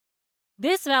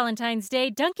This Valentine's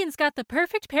Day, Dunkin's got the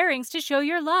perfect pairings to show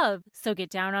your love. So get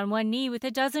down on one knee with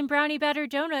a dozen brownie batter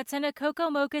donuts and a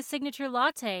cocoa mocha signature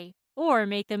latte. Or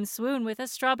make them swoon with a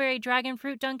strawberry dragon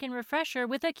fruit Dunkin' refresher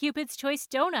with a Cupid's Choice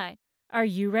donut. Are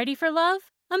you ready for love?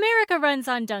 America runs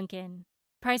on Dunkin'.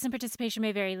 Price and participation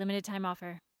may vary. Limited time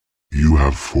offer. You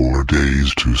have 4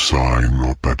 days to sign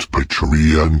up at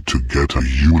Patreon to get a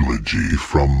eulogy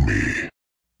from me.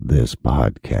 This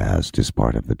podcast is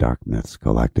part of the Dark Myths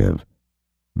Collective.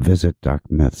 Visit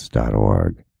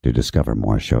darkmyths.org to discover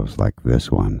more shows like this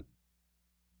one.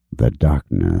 The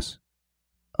darkness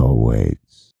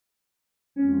awaits.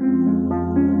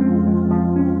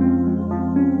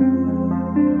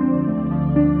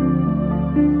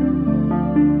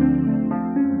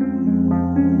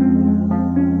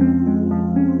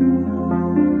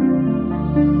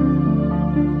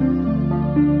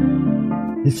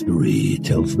 History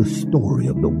tells the story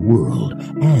of the world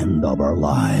and of our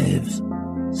lives.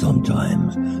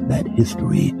 Sometimes that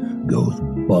history goes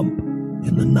bump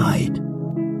in the night.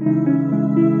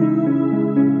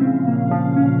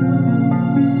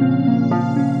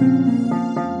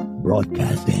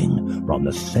 Broadcasting from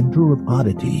the center of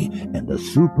oddity and the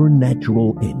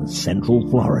supernatural in Central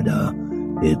Florida,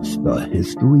 it's the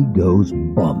History Goes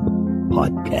Bump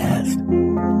podcast.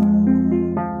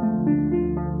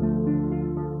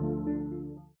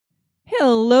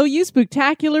 Hello, you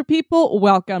spooktacular people.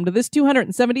 Welcome to this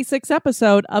 276th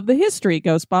episode of the History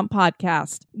Goes Bump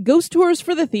podcast, Ghost Tours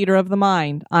for the Theater of the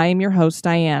Mind. I am your host,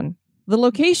 Diane. The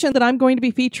location that I'm going to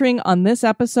be featuring on this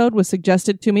episode was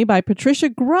suggested to me by Patricia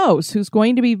Gross, who's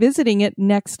going to be visiting it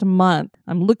next month.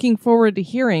 I'm looking forward to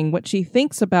hearing what she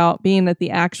thinks about being at the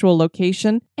actual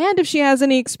location and if she has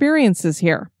any experiences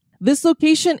here. This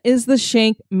location is the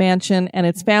Schenck Mansion, and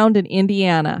it's found in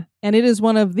Indiana, and it is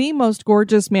one of the most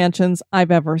gorgeous mansions I've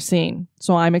ever seen.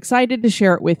 So I'm excited to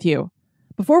share it with you.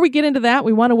 Before we get into that,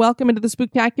 we want to welcome into the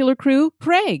Spooktacular crew,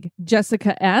 Craig,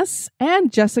 Jessica S.,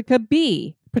 and Jessica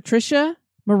B., Patricia,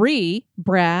 Marie,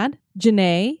 Brad,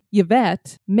 Janae,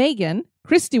 Yvette, Megan,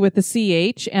 Christy with a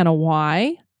CH and a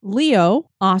Y,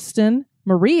 Leo, Austin,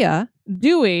 Maria,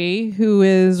 Dewey, who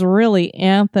is really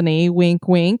Anthony, wink,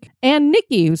 wink, and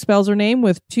Nikki, who spells her name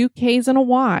with 2 Ks and a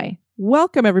Y.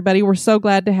 Welcome, everybody. We're so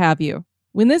glad to have you.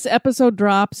 When this episode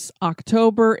drops,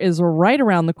 October is right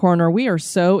around the corner. We are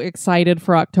so excited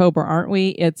for October, aren't we?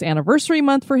 It's anniversary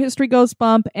month for History Goes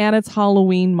Bump, and it's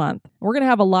Halloween month. We're going to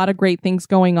have a lot of great things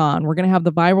going on. We're going to have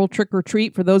the viral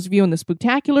trick-or-treat for those of you in the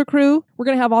Spooktacular crew. We're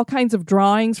going to have all kinds of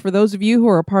drawings for those of you who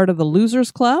are a part of the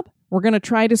Losers Club. We're going to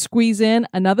try to squeeze in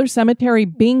another cemetery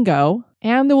bingo,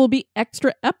 and there will be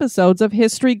extra episodes of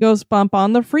History Goes Bump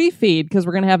on the free feed because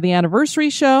we're going to have the anniversary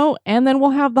show, and then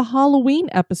we'll have the Halloween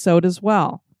episode as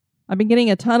well. I've been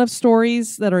getting a ton of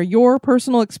stories that are your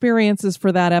personal experiences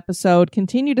for that episode.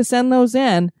 Continue to send those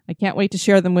in. I can't wait to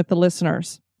share them with the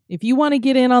listeners. If you want to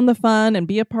get in on the fun and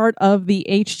be a part of the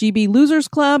HGB Losers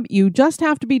Club, you just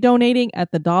have to be donating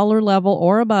at the dollar level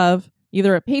or above,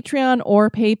 either at Patreon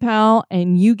or PayPal,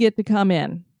 and you get to come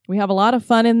in. We have a lot of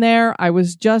fun in there. I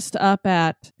was just up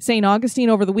at St. Augustine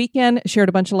over the weekend, shared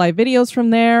a bunch of live videos from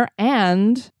there,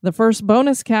 and the first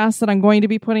bonus cast that I'm going to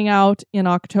be putting out in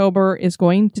October is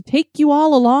going to take you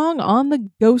all along on the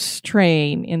ghost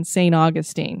train in St.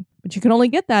 Augustine. But you can only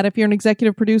get that if you're an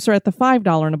executive producer at the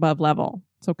 $5 and above level.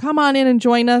 So come on in and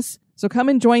join us. So come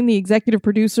and join the executive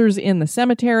producers in the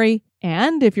cemetery.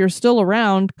 And if you're still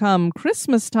around come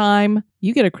Christmas time,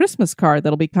 you get a Christmas card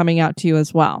that'll be coming out to you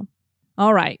as well.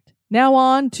 All right, now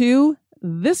on to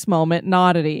This Moment in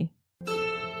Oddity.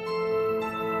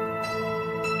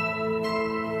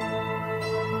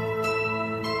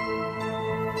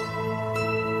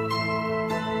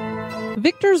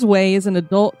 Victor's Way is an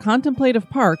adult contemplative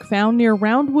park found near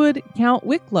Roundwood, Count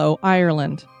Wicklow,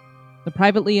 Ireland. The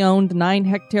privately owned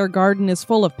 9-hectare garden is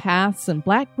full of paths and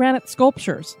black granite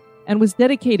sculptures and was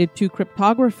dedicated to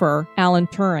cryptographer Alan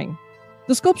Turing.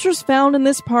 The sculptures found in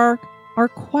this park are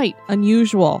quite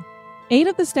unusual. 8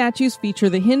 of the statues feature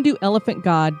the Hindu elephant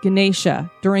god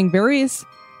Ganesha doing various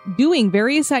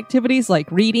activities like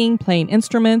reading, playing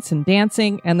instruments, and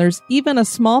dancing, and there's even a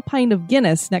small pint of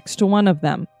Guinness next to one of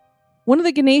them. One of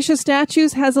the Ganesha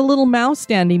statues has a little mouse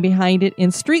standing behind it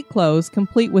in street clothes,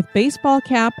 complete with baseball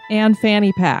cap and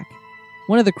fanny pack.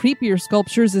 One of the creepier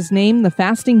sculptures is named the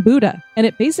Fasting Buddha, and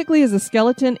it basically is a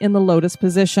skeleton in the lotus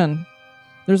position.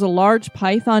 There's a large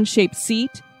python-shaped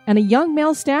seat and a young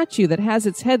male statue that has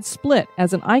its head split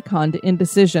as an icon to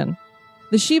indecision.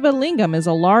 The Shiva Lingam is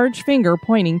a large finger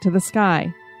pointing to the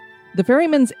sky. The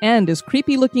Ferryman's End is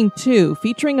creepy-looking too,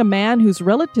 featuring a man whose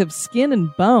relative skin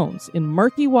and bones in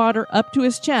murky water up to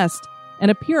his chest and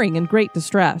appearing in great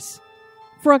distress.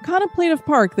 For a contemplative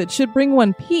park that should bring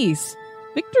one peace,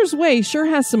 Victor's Way sure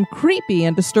has some creepy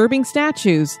and disturbing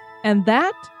statues, and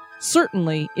that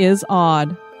certainly is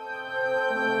odd.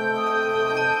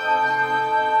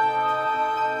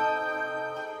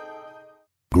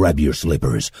 Grab your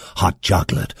slippers, hot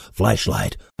chocolate,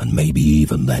 flashlight, and maybe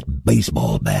even that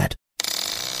baseball bat.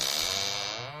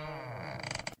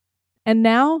 And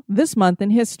now, this month in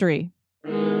history.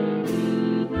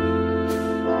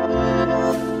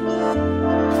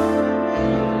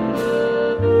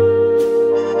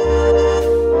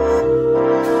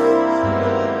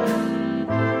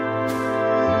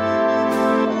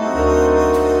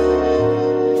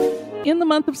 In the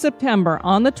month of September,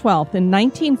 on the 12th, in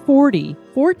 1940,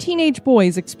 4 teenage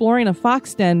boys exploring a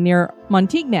fox den near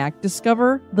Montignac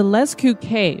discover the Lescaut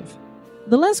Cave.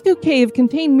 The Lescaut Cave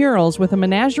contained murals with a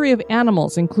menagerie of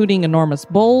animals, including enormous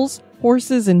bulls,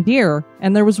 horses, and deer,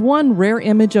 and there was one rare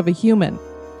image of a human.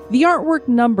 The artwork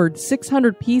numbered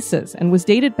 600 pieces and was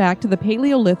dated back to the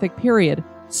Paleolithic period,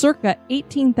 circa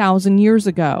 18,000 years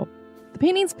ago. The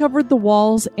paintings covered the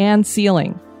walls and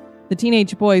ceiling. The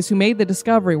teenage boys who made the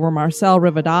discovery were Marcel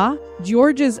Rivada,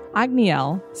 Georges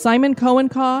Agniel, Simon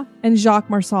Cohencaw, and Jacques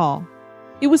Marsal.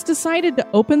 It was decided to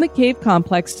open the cave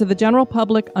complex to the general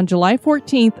public on July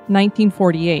 14,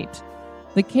 1948.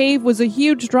 The cave was a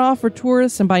huge draw for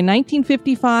tourists, and by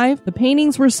 1955, the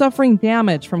paintings were suffering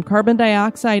damage from carbon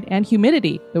dioxide and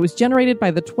humidity that was generated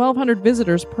by the 1,200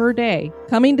 visitors per day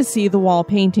coming to see the wall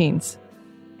paintings.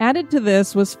 Added to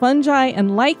this was fungi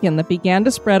and lichen that began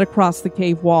to spread across the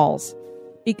cave walls.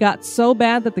 It got so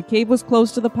bad that the cave was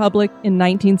closed to the public in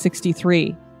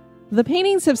 1963. The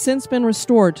paintings have since been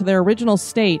restored to their original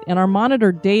state and are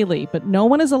monitored daily, but no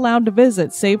one is allowed to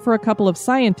visit save for a couple of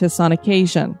scientists on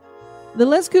occasion. The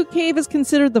Lescaut Cave is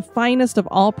considered the finest of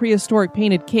all prehistoric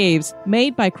painted caves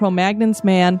made by Cro-Magnon's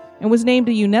man and was named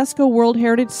a UNESCO World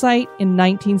Heritage Site in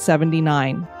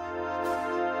 1979.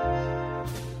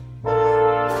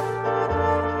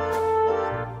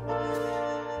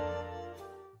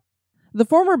 The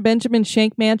former Benjamin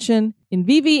Schenck Mansion in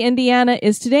Vevey, Indiana,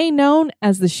 is today known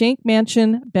as the Schenck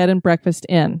Mansion Bed and Breakfast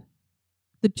Inn.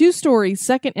 The 2-story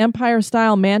Second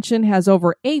Empire-style mansion has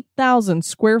over 8,000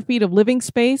 square feet of living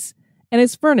space and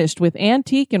is furnished with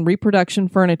antique and reproduction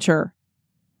furniture.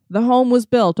 The home was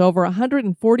built over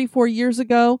 144 years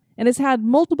ago and has had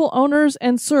multiple owners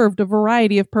and served a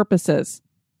variety of purposes.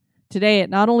 Today, it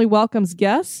not only welcomes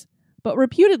guests, but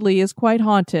reputedly is quite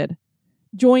haunted.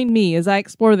 Join me as I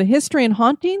explore the history and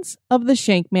hauntings of the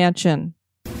Schenck Mansion.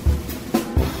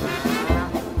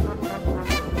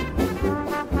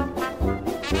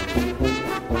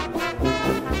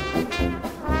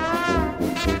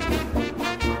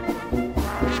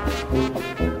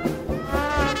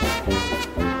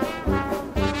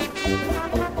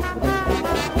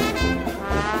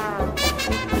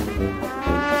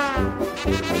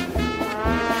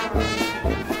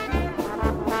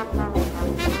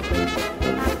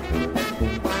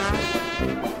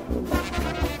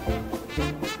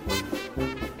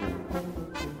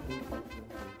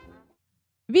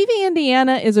 Vevey,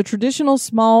 Indiana is a traditional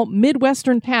small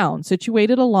Midwestern town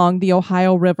situated along the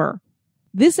Ohio River.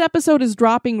 This episode is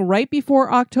dropping right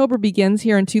before October begins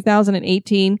here in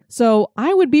 2018, so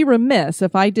I would be remiss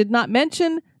if I did not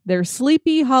mention their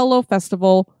Sleepy Hollow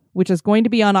Festival, which is going to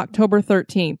be on October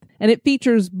 13th. And it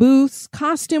features booths,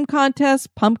 costume contests,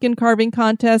 pumpkin carving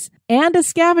contests, and a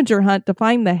scavenger hunt to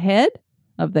find the head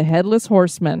of the Headless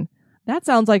Horseman. That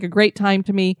sounds like a great time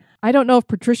to me. I don't know if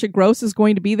Patricia Gross is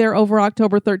going to be there over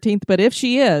October 13th, but if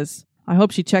she is, I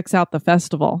hope she checks out the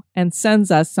festival and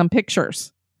sends us some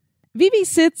pictures. Vevey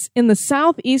sits in the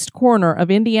southeast corner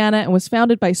of Indiana and was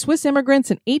founded by Swiss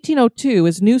immigrants in 1802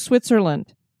 as New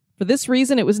Switzerland. For this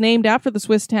reason, it was named after the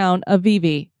Swiss town of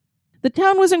Vevey. The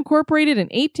town was incorporated in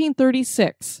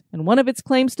 1836, and one of its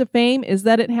claims to fame is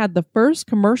that it had the first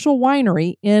commercial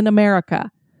winery in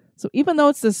America. So even though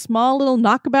it's this small little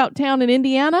knockabout town in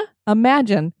Indiana,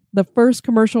 imagine the first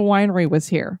commercial winery was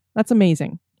here. That's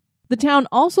amazing. The town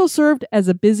also served as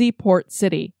a busy port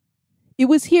city. It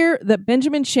was here that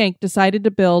Benjamin Schenck decided to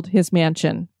build his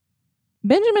mansion.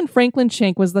 Benjamin Franklin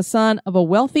Schenck was the son of a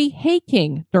wealthy hay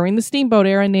king during the steamboat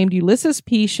era named Ulysses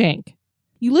P. Schenck.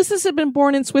 Ulysses had been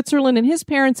born in Switzerland and his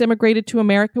parents immigrated to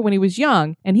America when he was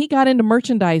young, and he got into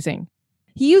merchandising.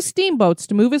 He used steamboats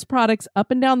to move his products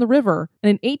up and down the river,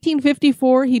 and in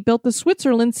 1854 he built the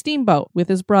Switzerland steamboat with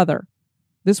his brother.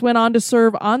 This went on to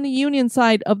serve on the Union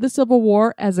side of the Civil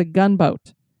War as a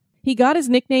gunboat. He got his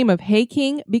nickname of Hay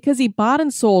King because he bought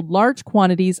and sold large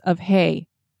quantities of hay.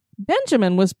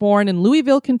 Benjamin was born in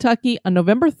Louisville, Kentucky on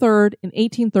November 3rd in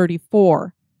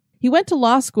 1834. He went to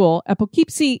law school at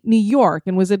Poughkeepsie, New York,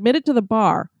 and was admitted to the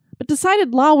bar, but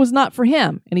decided law was not for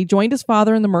him, and he joined his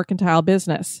father in the mercantile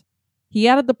business. He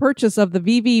added the purchase of the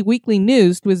VV Weekly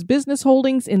News to his business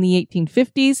holdings in the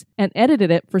 1850s and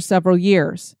edited it for several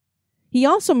years. He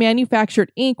also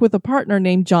manufactured ink with a partner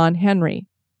named John Henry.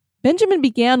 Benjamin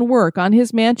began work on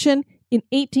his mansion in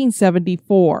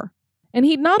 1874. And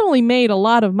he'd not only made a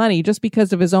lot of money just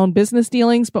because of his own business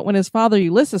dealings, but when his father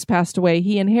Ulysses passed away,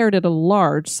 he inherited a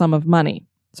large sum of money.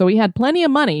 So he had plenty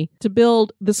of money to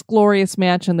build this glorious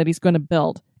mansion that he's going to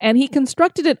build. And he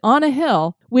constructed it on a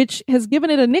hill, which has given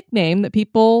it a nickname that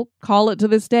people call it to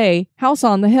this day, House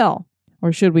on the Hill.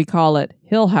 Or should we call it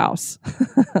Hill House?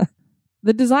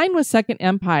 The design was Second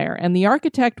Empire, and the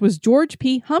architect was George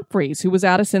P. Humphreys, who was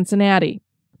out of Cincinnati.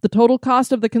 The total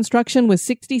cost of the construction was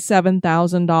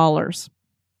 $67,000.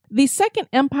 The Second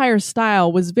Empire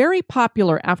style was very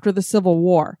popular after the Civil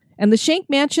War, and the Schenck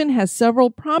Mansion has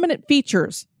several prominent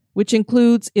features, which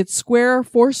includes its square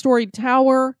four-storied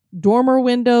tower, dormer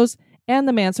windows, and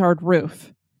the mansard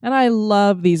roof. And I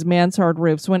love these mansard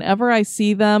roofs. Whenever I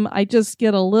see them, I just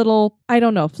get a little,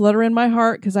 flutter in my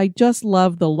heart because I just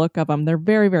love the look of them. They're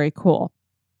very, very cool.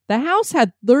 The house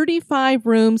had 35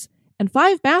 rooms and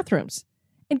 5 bathrooms.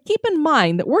 And keep in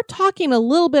mind that we're talking a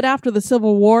little bit after the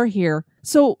Civil War here.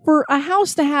 So for a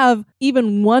house to have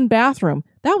even 1 bathroom,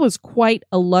 that was quite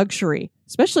a luxury,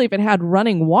 especially if it had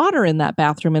running water in that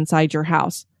bathroom inside your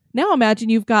house. Now imagine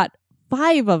you've got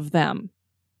 5 of them.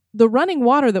 The running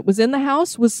water that was in the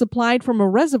house was supplied from a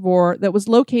reservoir that was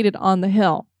located on the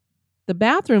hill. The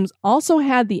bathrooms also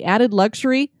had the added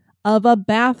luxury of a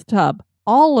bathtub,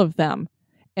 all of them.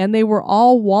 And they were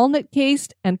all walnut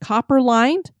cased and copper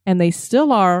lined, and they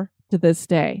still are to this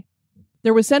day.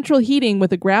 There was central heating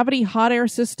with a gravity hot air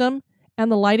system,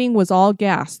 and the lighting was all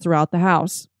gas throughout the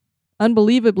house.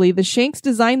 Unbelievably, the Schencks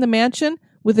designed the mansion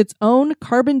with its own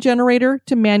carbon generator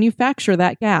to manufacture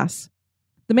that gas.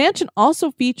 The mansion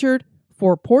also featured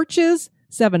 4 porches,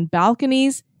 7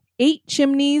 balconies, 8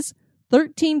 chimneys,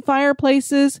 13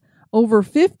 fireplaces, over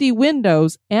 50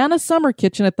 windows, and a summer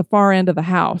kitchen at the far end of the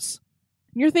house.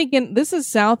 You're thinking, this is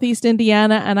Southeast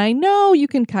Indiana, and I know you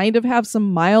can kind of have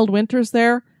some mild winters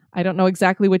there. I don't know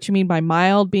exactly what you mean by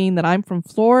mild, being that I'm from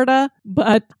Florida,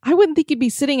 but I wouldn't think you'd be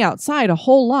sitting outside a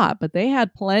whole lot, but they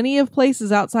had plenty of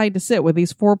places outside to sit with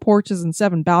these 4 porches and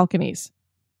 7 balconies.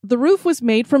 The roof was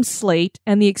made from slate,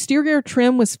 and the exterior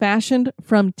trim was fashioned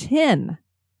from tin.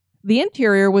 The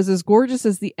interior was as gorgeous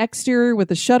as the exterior, with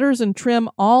the shutters and trim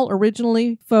all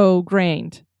originally faux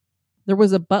grained. There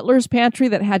was a butler's pantry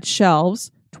that had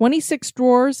shelves, 26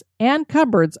 drawers, and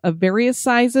cupboards of various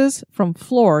sizes from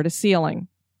floor to ceiling.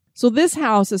 So this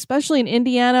house, especially in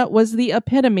Indiana, was the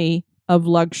epitome of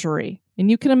luxury. And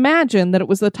you can imagine that it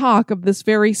was the talk of this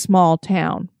very small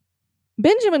town.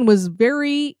 Benjamin was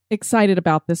very excited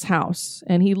about this house,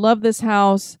 and he loved this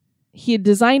house. He had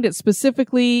designed it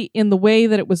specifically in the way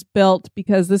that it was built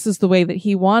because this is the way that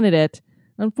he wanted it.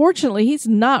 Unfortunately, he's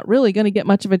not really going to get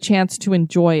much of a chance to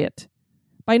enjoy it.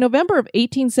 By November of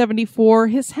 1874,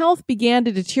 his health began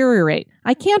to deteriorate.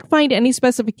 I can't find any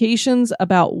specifications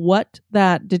about what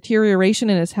that deterioration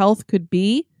in his health could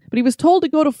be, but he was told to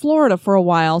go to Florida for a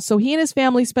while, so he and his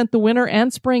family spent the winter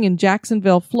and spring in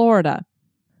Jacksonville, Florida.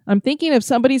 I'm thinking if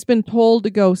somebody's been told to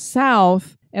go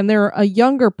south and they're a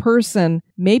younger person,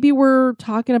 maybe we're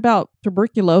talking about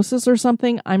tuberculosis or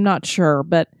something. I'm not sure,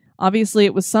 but obviously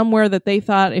it was somewhere that they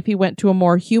thought if he went to a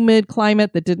more humid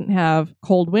climate that didn't have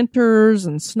cold winters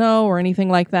and snow or anything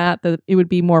like that, that it would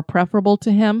be more preferable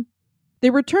to him.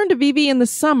 They returned to VV in the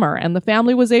summer, and the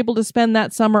family was able to spend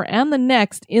that summer and the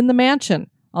next in the mansion,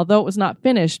 although it was not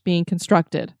finished being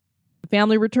constructed. The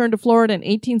family returned to Florida in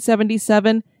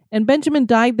 1877, and Benjamin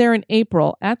died there in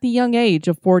April at the young age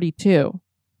of 42.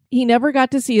 He never got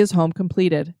to see his home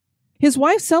completed. His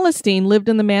wife Celestine lived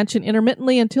in the mansion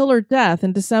intermittently until her death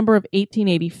in December of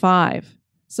 1885.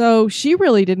 So she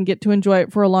really didn't get to enjoy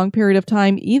it for a long period of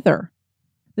time either.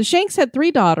 The Schencks had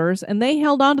 3 daughters, and they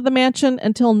held on to the mansion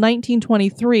until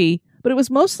 1923, but it was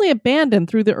mostly abandoned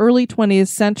through the early 20th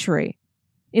century.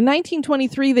 In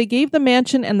 1923, they gave the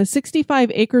mansion and the 65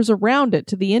 acres around it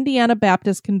to the Indiana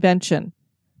Baptist Convention.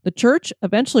 The church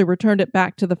eventually returned it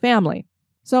back to the family.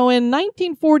 So in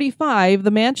 1945,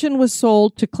 the mansion was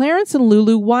sold to Clarence and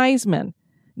Lulu Wiseman.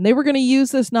 And they were going to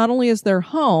use this not only as their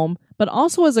home, but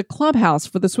also as a clubhouse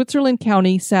for the Switzerland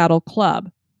County Saddle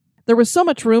Club. There was so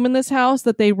much room in this house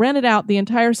that they rented out the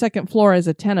entire second floor as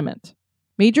a tenement.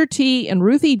 Major T. and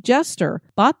Ruthie Jester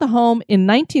bought the home in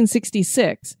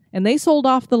 1966, and they sold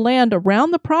off the land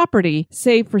around the property,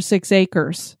 save for 6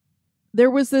 acres.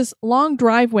 there was this long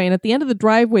driveway, and at the end of the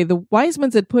driveway, the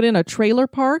Wisemans had put in a trailer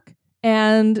park.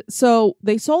 And so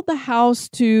they sold the house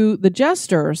to the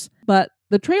Jesters, but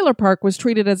the trailer park was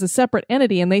treated as a separate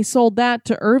entity, and they sold that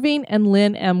to Irving and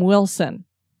Lynn M. Wilson.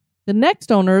 The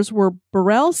next owners were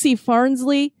Burrell C.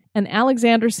 Farnsley and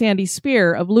Alexander Sandy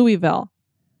Spear of Louisville.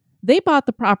 They bought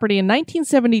the property in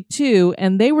 1972,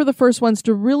 and they were the first ones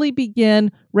to really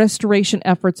begin restoration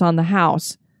efforts on the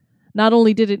house. Not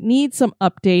only did it need some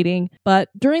updating, but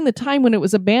during the time when it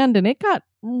was abandoned, it got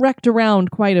wrecked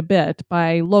around quite a bit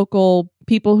by local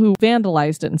people who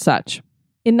vandalized it and such.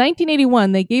 In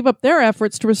 1981, they gave up their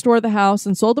efforts to restore the house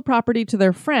and sold the property to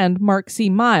their friend, Mark C.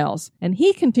 Miles, and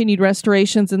he continued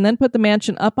restorations and then put the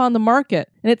mansion up on the market,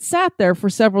 and it sat there for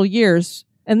several years,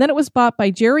 and then it was bought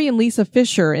by Jerry and Lisa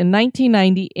Fisher in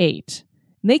 1998.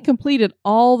 And they completed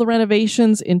all the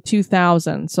renovations in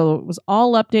 2000, so it was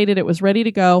all updated, it was ready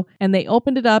to go, and they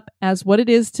opened it up as what it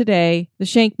is today, the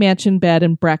Schenck Mansion Bed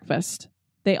and Breakfast.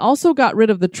 They also got rid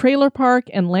of the trailer park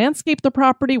and landscaped the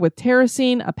property with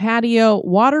terracing, a patio,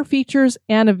 water features,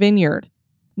 and a vineyard.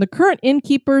 The current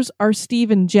innkeepers are Steve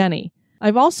and Jenny.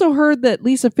 I've also heard that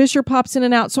Lisa Fisher pops in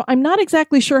and out, so I'm not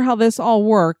exactly sure how this all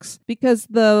works because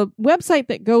the website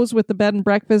that goes with the bed and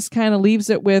breakfast kind of leaves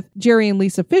it with Jerry and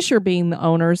Lisa Fisher being the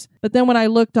owners. But then when I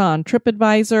looked on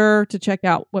TripAdvisor to check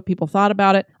out what people thought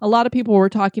about it, a lot of people were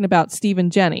talking about Steve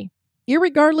and Jenny.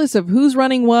 Irregardless of who's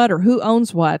running what or who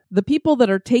owns what, the people that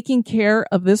are taking care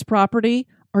of this property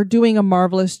are doing a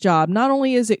marvelous job. Not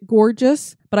only is it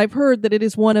gorgeous, but I've heard that it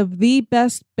is one of the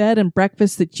best bed and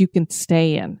breakfasts that you can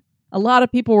stay in. A lot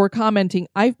of people were commenting,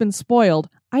 I've been spoiled.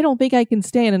 I don't think I can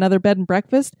stay in another bed and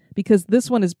breakfast because this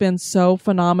one has been so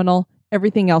phenomenal.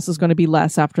 Everything else is going to be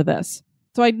less after this.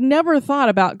 So I'd never thought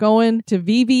about going to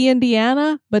VV,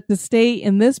 Indiana, but to stay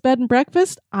in this bed and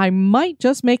breakfast, I might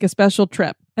just make a special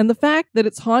trip. And the fact that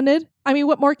it's haunted, I mean,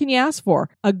 what more can you ask for?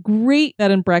 A great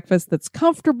bed and breakfast that's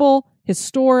comfortable,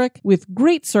 historic, with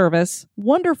great service,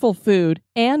 wonderful food,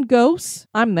 and ghosts.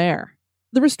 I'm there.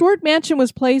 The restored mansion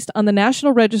was placed on the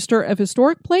National Register of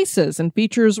Historic Places and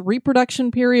features reproduction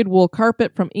period wool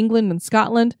carpet from England and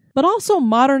Scotland, but also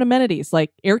modern amenities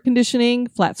like air conditioning,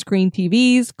 flat screen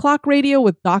TVs, clock radio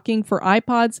with docking for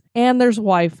iPods, and there's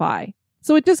Wi-Fi.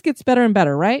 So it just gets better and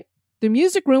better, right? The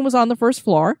music room was on the first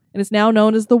floor and is now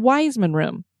known as the Wiseman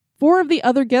Room. 4 of the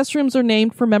other guest rooms are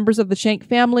named for members of the Schenck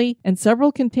family, and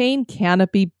several contain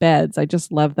canopy beds. I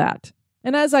just love that.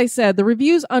 And as I said, the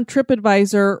reviews on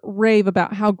TripAdvisor rave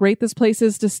about how great this place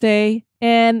is to stay.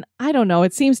 And I don't know,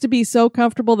 it seems to be so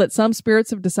comfortable that some spirits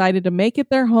have decided to make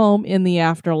it their home in the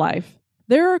afterlife.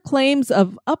 There are claims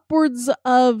of upwards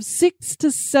of 6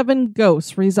 to 7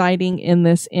 ghosts residing in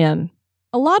this inn.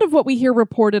 A lot of what we hear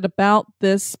reported about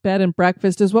this bed and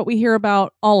breakfast is what we hear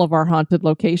about all of our haunted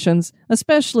locations,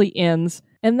 especially inns,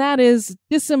 and that is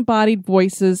disembodied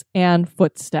voices and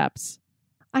footsteps.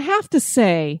 I have to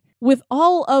say, with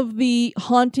all of the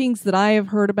hauntings that I have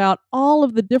heard about, all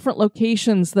of the different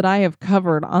locations that I have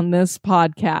covered on this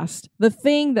podcast, the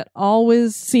thing that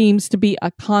always seems to be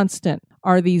a constant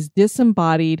are these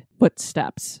disembodied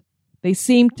footsteps. They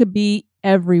seem to be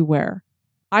everywhere.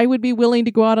 I would be willing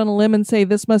to go out on a limb and say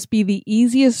this must be the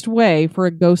easiest way for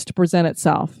a ghost to present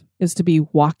itself, is to be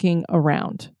walking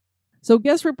around. So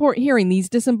guests report hearing these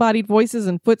disembodied voices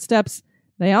and footsteps.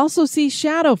 They also see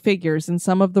shadow figures in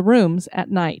some of the rooms at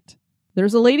night.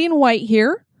 There's a lady in white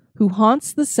here who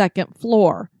haunts the second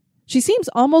floor. She seems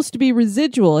almost to be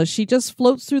residual as she just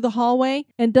floats through the hallway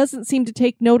and doesn't seem to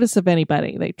take notice of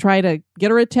anybody. They try to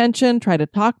get her attention, try to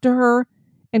talk to her,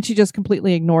 and she just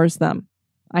completely ignores them.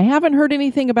 I haven't heard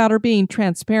anything about her being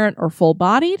transparent or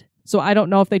full-bodied, so I don't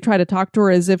know if they try to talk to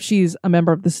her as if she's a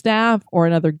member of the staff or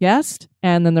another guest,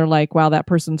 and then they're like, wow, that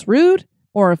person's rude.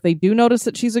 Or if they do notice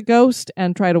that she's a ghost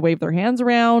and try to wave their hands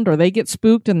around, or they get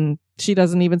spooked and she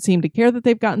doesn't even seem to care that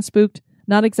they've gotten spooked.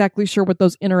 Not exactly sure what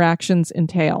those interactions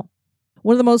entail.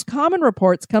 One of the most common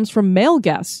reports comes from male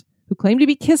guests who claim to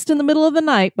be kissed in the middle of the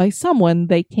night by someone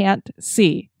they can't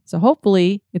see. So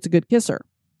hopefully it's a good kisser.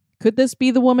 Could this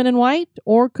be the woman in white,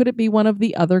 or could it be one of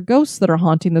the other ghosts that are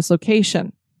haunting this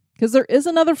location? Because there is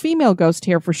another female ghost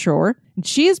here for sure, and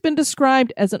she has been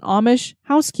described as an Amish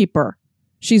housekeeper.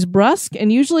 She's brusque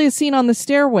and usually is seen on the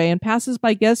stairway and passes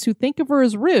by guests who think of her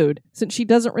as rude since she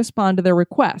doesn't respond to their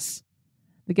requests.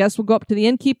 The guests will go up to the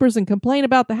innkeepers and complain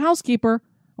about the housekeeper,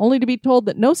 only to be told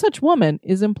that no such woman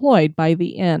is employed by the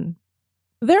inn.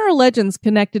 There are legends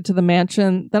connected to the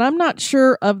mansion that I'm not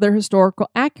sure of their historical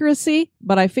accuracy,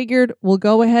 but I figured we'll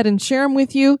go ahead and share them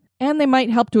with you, and they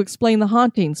might help to explain the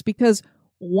hauntings, because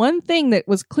one thing that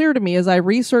was clear to me as I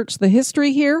researched the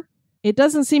history here, it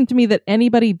doesn't seem to me that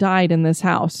anybody died in this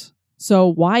house. So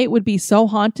why it would be so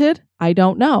haunted, I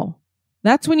don't know.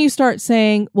 That's when you start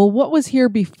saying, well, what was here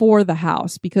before the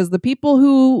house? Because the people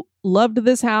who loved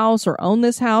this house or owned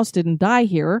this house didn't die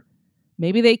here.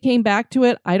 Maybe they came back to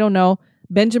it. I don't know.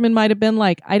 Benjamin might have been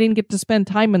like, I didn't get to spend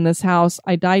time in this house.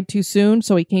 I died too soon,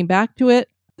 so he came back to it.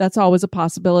 That's always a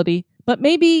possibility. But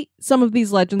maybe some of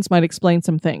these legends might explain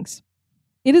some things.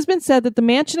 It has been said that the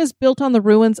mansion is built on the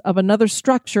ruins of another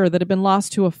structure that had been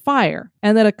lost to a fire,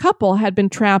 and that a couple had been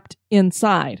trapped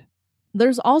inside.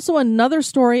 There's also another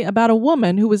story about a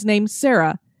woman who was named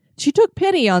Sarah. She took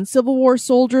pity on Civil War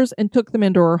soldiers and took them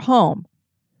into her home.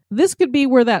 This could be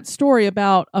where that story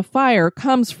about a fire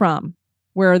comes from,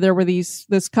 where there were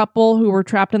this couple who were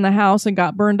trapped in the house and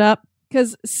got burned up,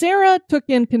 because Sarah took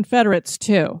in Confederates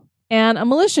too. And a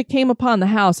militia came upon the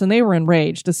house and they were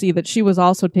enraged to see that she was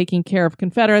also taking care of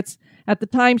Confederates. At the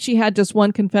time, she had just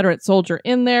one Confederate soldier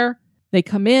in there. They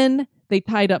come in, they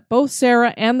tied up both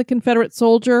Sarah and the Confederate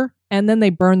soldier, and then they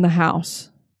burned the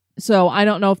house. So I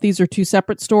don't know if these are two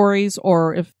separate stories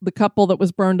or if the couple that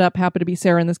was burned up happened to be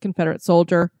Sarah and this Confederate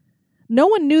soldier. No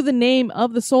one knew the name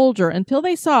of the soldier until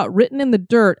they saw it written in the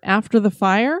dirt after the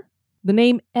fire. The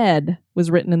name Ed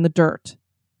was written in the dirt.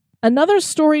 Another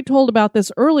story told about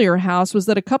this earlier house was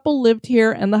that a couple lived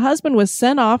here and the husband was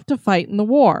sent off to fight in the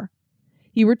war.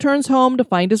 He returns home to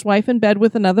find his wife in bed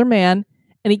with another man,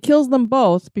 and he kills them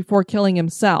both before killing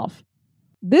himself.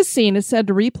 This scene is said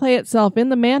to replay itself in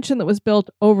the mansion that was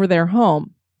built over their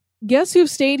home. Guests who've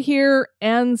stayed here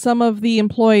and some of the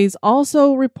employees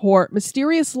also report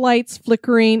mysterious lights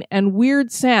flickering and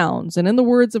weird sounds. And in the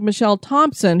words of Michelle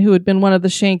Thompson, who had been one of the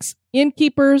Shanks'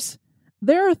 innkeepers,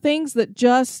 there are things that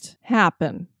just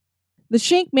happen. The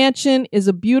Shank Mansion is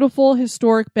a beautiful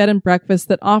historic bed and breakfast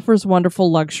that offers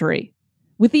wonderful luxury.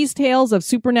 With these tales of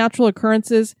supernatural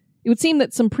occurrences, it would seem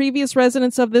that some previous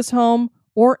residents of this home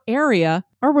or area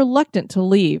are reluctant to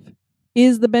leave.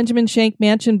 Is the Benjamin Shank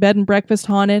Mansion bed and breakfast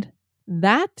haunted?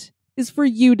 That is for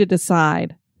you to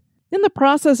decide. In the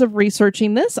process of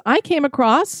researching this, I came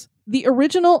across the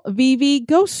original VV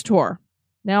Ghost Tour.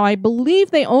 Now, I believe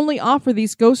they only offer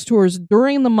these ghost tours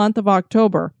during the month of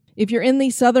October. If you're in the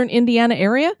southern Indiana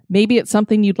area, maybe it's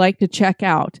something you'd like to check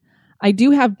out. I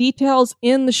do have details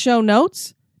in the show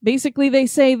notes. Basically, they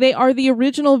say they are the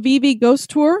original VV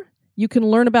Ghost Tour. You can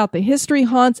learn about the history,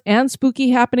 haunts, and spooky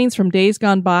happenings from days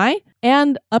gone by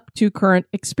and up to current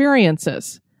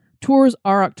experiences. Tours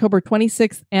are October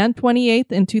 26th and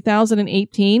 28th in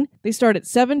 2018. They start at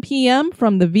 7 p.m.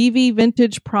 from the VV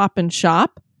Vintage Prop and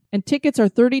Shop, and tickets are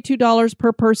 $32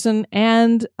 per person,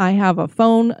 and I have a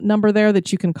phone number there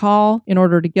that you can call in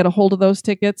order to get a hold of those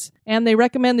tickets. And they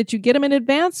recommend that you get them in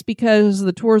advance because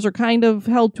the tours are kind of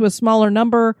held to a smaller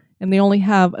number, and they only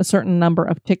have a certain number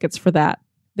of tickets for that.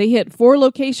 They hit 4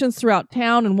 locations throughout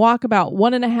town and walk about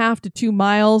 1.5 to 2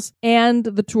 miles, and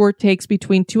the tour takes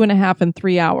between 2.5 and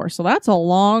 3 hours. So that's a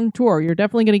long tour. You're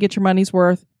definitely going to get your money's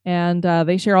worth, and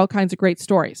they share all kinds of great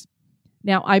stories.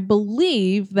 Now, I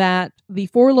believe that the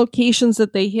 4 locations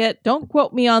that they hit, don't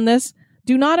quote me on this,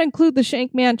 do not include the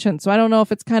Shank Mansion. So I don't know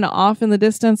if it's kind of off in the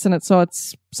distance and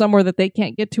it's somewhere that they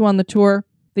can't get to on the tour.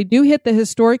 They do hit the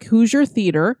historic Hoosier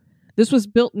Theater. This was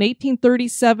built in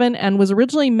 1837 and was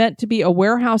originally meant to be a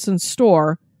warehouse and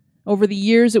store. Over the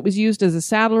years, it was used as a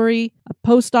saddlery, a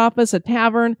post office, a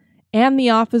tavern, and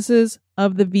the offices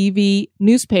of the VV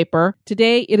newspaper.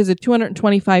 Today, it is a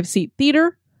 225-seat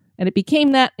theater, and it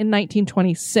became that in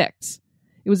 1926.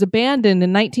 It was abandoned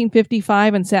in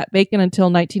 1955 and sat vacant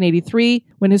until 1983,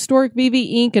 when Historic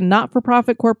VV Inc., a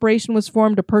not-for-profit corporation, was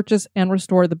formed to purchase and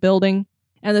restore the building.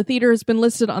 And the theater has been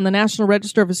listed on the National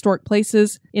Register of Historic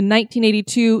Places in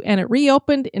 1982, and it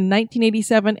reopened in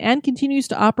 1987 and continues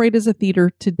to operate as a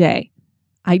theater today.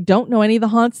 I don't know any of the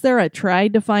haunts there. I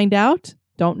tried to find out.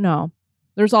 Don't know.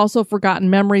 There's also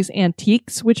Forgotten Memories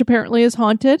Antiques, which apparently is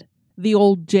haunted. The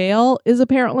old jail is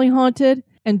apparently haunted.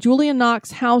 And Julia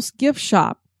Knox House Gift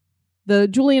Shop. The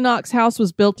Julia Knox house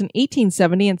was built in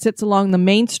 1870 and sits along the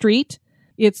main street.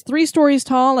 It's 3 stories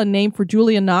tall and named for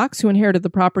Julia Knox, who inherited the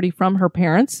property from her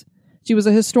parents. She was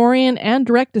a historian and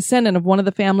direct descendant of one of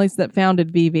the families that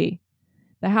founded VV.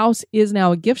 The house is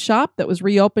now a gift shop that was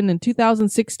reopened in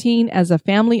 2016 as a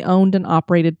family-owned and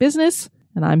operated business,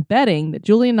 and I'm betting that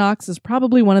Julia Knox is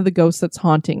probably one of the ghosts that's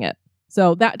haunting it.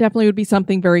 So that definitely would be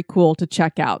something very cool to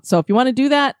check out. So if you want to do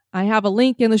that, I have a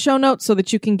link in the show notes so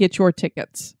that you can get your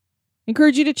tickets.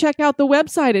 Encourage you to check out the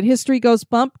website at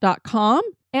historygoesbump.com.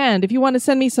 And if you want to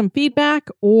send me some feedback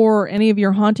or any of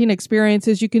your haunting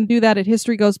experiences, you can do that at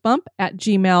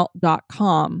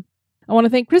historygoesbump@gmail.com. I want to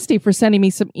thank Christy for sending me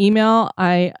some email.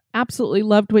 I absolutely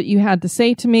loved what you had to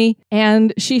say to me.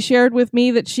 And she shared with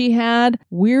me that she had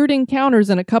weird encounters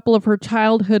in a couple of her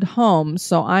childhood homes.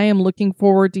 So I am looking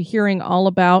forward to hearing all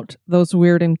about those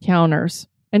weird encounters.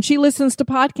 And she listens to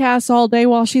podcasts all day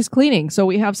while she's cleaning. So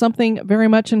we have something very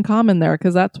much in common there,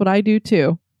 because that's what I do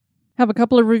too. Have a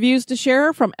couple of reviews to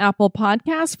share from Apple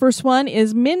Podcasts. First one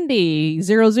is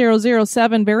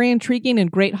Mindy0007. Very intriguing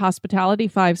and great hospitality,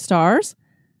 5 stars.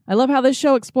 I love how this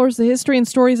show explores the history and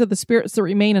stories of the spirits that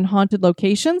remain in haunted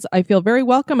locations. I feel very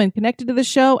welcome and connected to the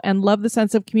show and love the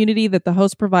sense of community that the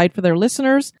hosts provide for their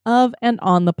listeners of and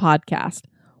on the podcast.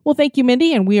 Well, thank you,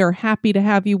 Mindy, and we are happy to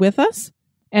have you with us.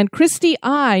 And Christy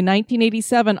I,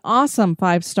 1987, awesome,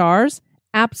 5 stars.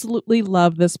 Absolutely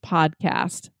love this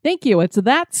podcast. Thank you. It's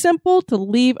that simple to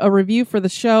leave a review for the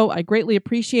show. I greatly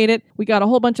appreciate it. We got a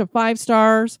whole bunch of 5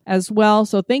 stars as well.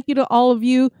 So thank you to all of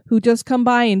you who just come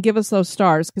by and give us those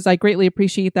stars, because I greatly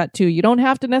appreciate that too. You don't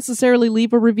have to necessarily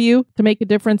leave a review to make a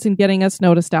difference in getting us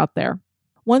noticed out there.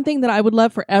 One thing that I would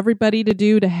love for everybody to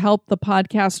do to help the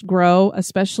podcast grow,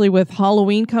 especially with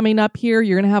Halloween coming up here,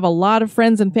 you're going to have a lot of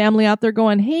friends and family out there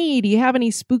going, hey, do you have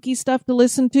any spooky stuff to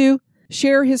listen to?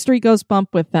 Share History Goes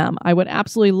Bump with them. I would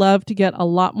absolutely love to get a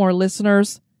lot more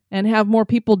listeners and have more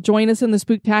people join us in the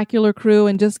Spooktacular crew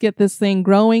and just get this thing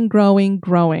growing.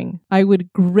 I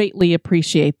would greatly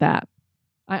appreciate that.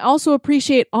 I also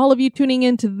appreciate all of you tuning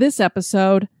in to this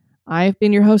episode. I've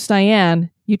been your host,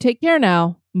 Diane. You take care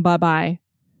now. Bye-bye.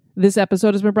 This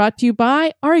episode has been brought to you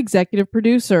by our executive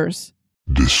producers.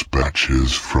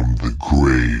 Dispatches from the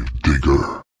Grave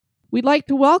Digger. We'd like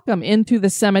to welcome into the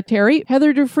cemetery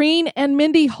Heather Dufresne and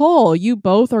Mindy Hull. You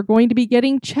both are going to be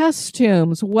getting chest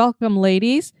tombs. Welcome,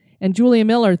 ladies. And Julia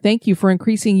Miller, thank you for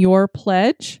increasing your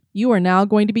pledge. You are now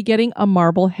going to be getting a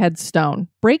marble headstone.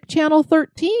 Break Channel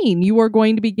 13, you are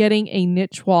going to be getting a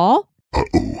niche wall.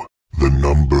 Uh-oh, the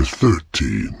number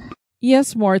 13.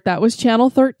 Yes, Mort, that was Channel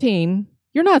 13.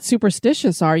 You're not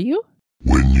superstitious, are you?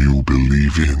 When you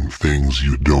believe in things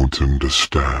you don't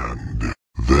understand,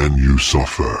 then you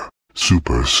suffer.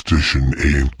 Superstition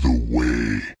ain't the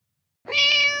way.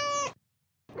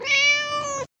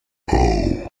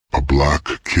 Oh, a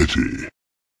black kitty.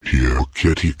 Here,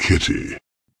 kitty, kitty.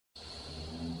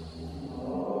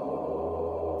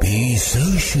 Be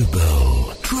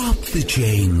sociable. Drop the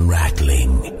chain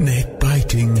rattling, neck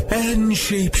biting, and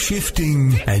shape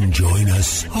shifting, and join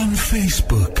us on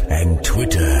Facebook and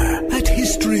Twitter at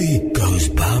History Goes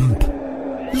Bump.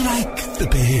 Like the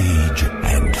page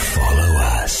and follow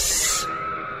us.